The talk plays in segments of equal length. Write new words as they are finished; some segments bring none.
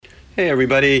Hey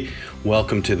everybody,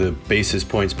 welcome to the Basis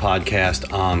Points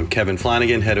Podcast. I'm Kevin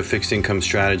Flanagan, Head of Fixed Income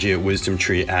Strategy at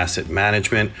WisdomTree Asset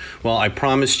Management. Well, I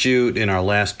promised you in our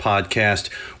last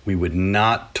podcast we would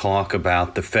not talk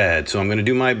about the Fed, so I'm going to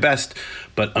do my best,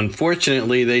 but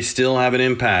unfortunately they still have an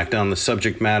impact on the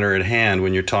subject matter at hand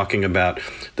when you're talking about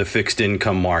the fixed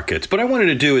income markets. What I wanted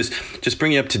to do is just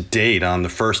bring you up to date on the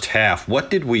first half. What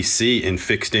did we see in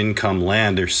fixed income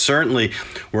land? There certainly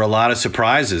were a lot of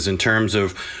surprises in terms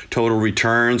of total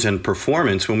returns and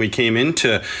performance. When we came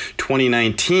into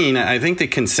 2019, I think the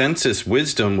consensus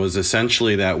wisdom was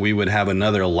essentially that we would have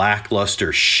another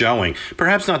lackluster showing.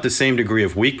 Perhaps not the same degree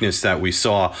of weakness that we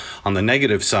saw on the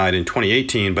negative side in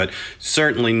 2018, but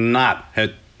certainly not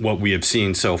at what we have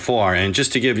seen so far. And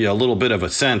just to give you a little bit of a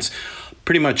sense,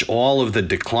 pretty much all of the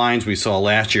declines we saw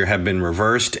last year have been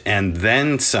reversed and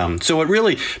then some. So it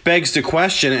really begs the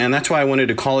question, and that's why I wanted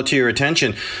to call it to your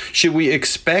attention, should we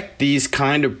expect these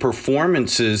kind of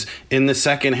performances in the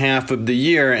second half of the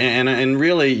year? And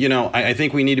really, I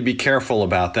think we need to be careful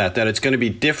about that it's going to be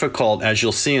difficult, as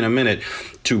you'll see in a minute,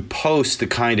 to post the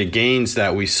kind of gains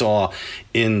that we saw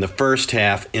in the first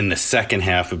half in the second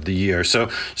half of the year. So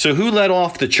who led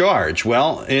off the charge?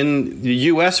 Well, in the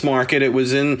U.S. market, it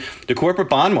was in the corporate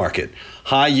bond market.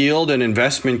 High yield and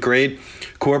investment grade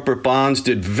corporate bonds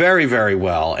did very, very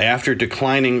well. After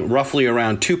declining roughly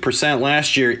around 2%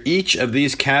 last year, each of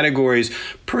these categories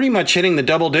pretty much hitting the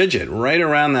double digit, right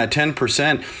around that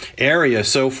 10% area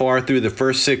so far through the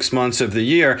first 6 months of the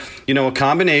year. A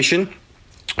combination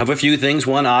of a few things.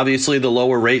 One, obviously, the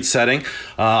lower rate setting,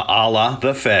 a la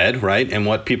the Fed, right, and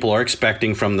what people are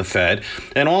expecting from the Fed,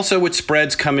 and also with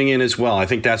spreads coming in as well. I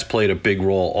think that's played a big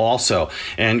role also.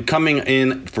 And coming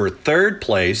in for third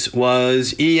place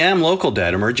was EM local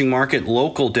debt, emerging market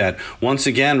local debt, once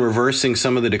again reversing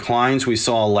some of the declines we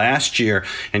saw last year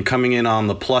and coming in on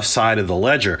the plus side of the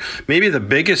ledger. Maybe the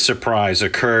biggest surprise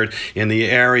occurred in the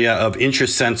area of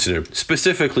interest sensitive,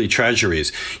 specifically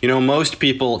treasuries. Most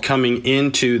people coming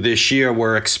into this year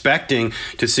were expecting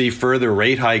to see further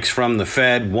rate hikes from the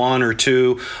Fed, one or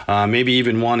two, maybe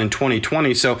even one in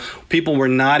 2020. So people were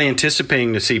not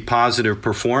anticipating to see positive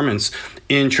performance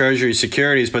in Treasury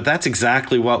securities, but that's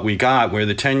exactly what we got, where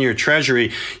the 10-year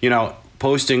Treasury,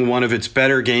 posting one of its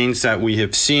better gains that we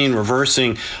have seen,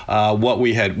 reversing what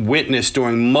we had witnessed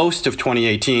during most of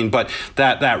 2018. But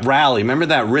that rally, remember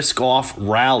that risk-off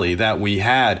rally that we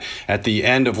had at the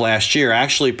end of last year,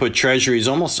 actually put treasuries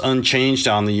almost unchanged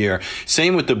on the year.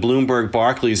 Same with the Bloomberg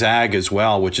Barclays Agg as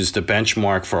well, which is the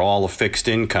benchmark for all of fixed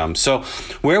income. So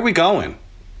where are we going?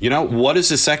 What does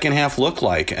the second half look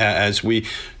like as we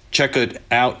check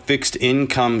out fixed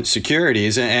income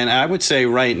securities? And I would say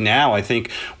right now, I think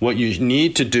what you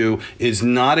need to do is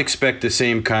not expect the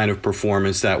same kind of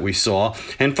performance that we saw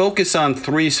and focus on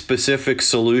three specific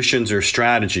solutions or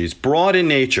strategies, broad in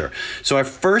nature. So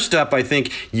first up, I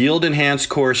think yield enhanced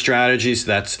core strategies.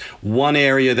 That's one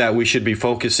area that we should be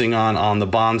focusing on the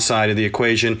bond side of the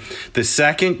equation. The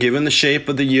second, given the shape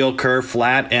of the yield curve,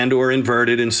 flat and or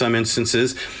inverted in some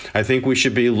instances, I think we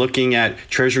should be looking at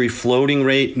Treasury floating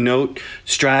rate note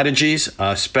strategies,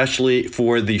 especially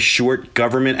for the short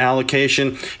government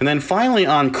allocation. And then finally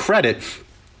on credit,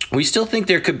 we still think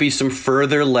there could be some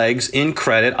further legs in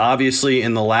credit, obviously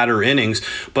in the latter innings.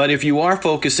 But if you are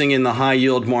focusing in the high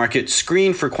yield market,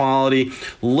 screen for quality,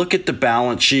 look at the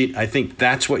balance sheet. I think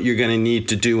that's what you're going to need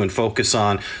to do and focus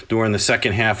on during the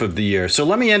second half of the year. So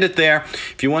let me end it there.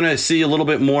 If you want to see a little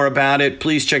bit more about it,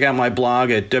 please check out my blog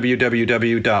at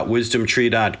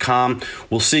www.wisdomtree.com.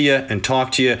 We'll see you and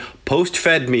talk to you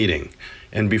post-Fed meeting.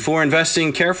 And before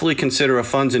investing, carefully consider a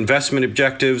fund's investment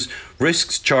objectives,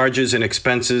 risks, charges, and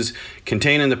expenses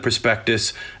contained in the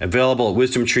prospectus available at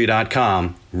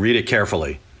wisdomtree.com. Read it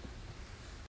carefully.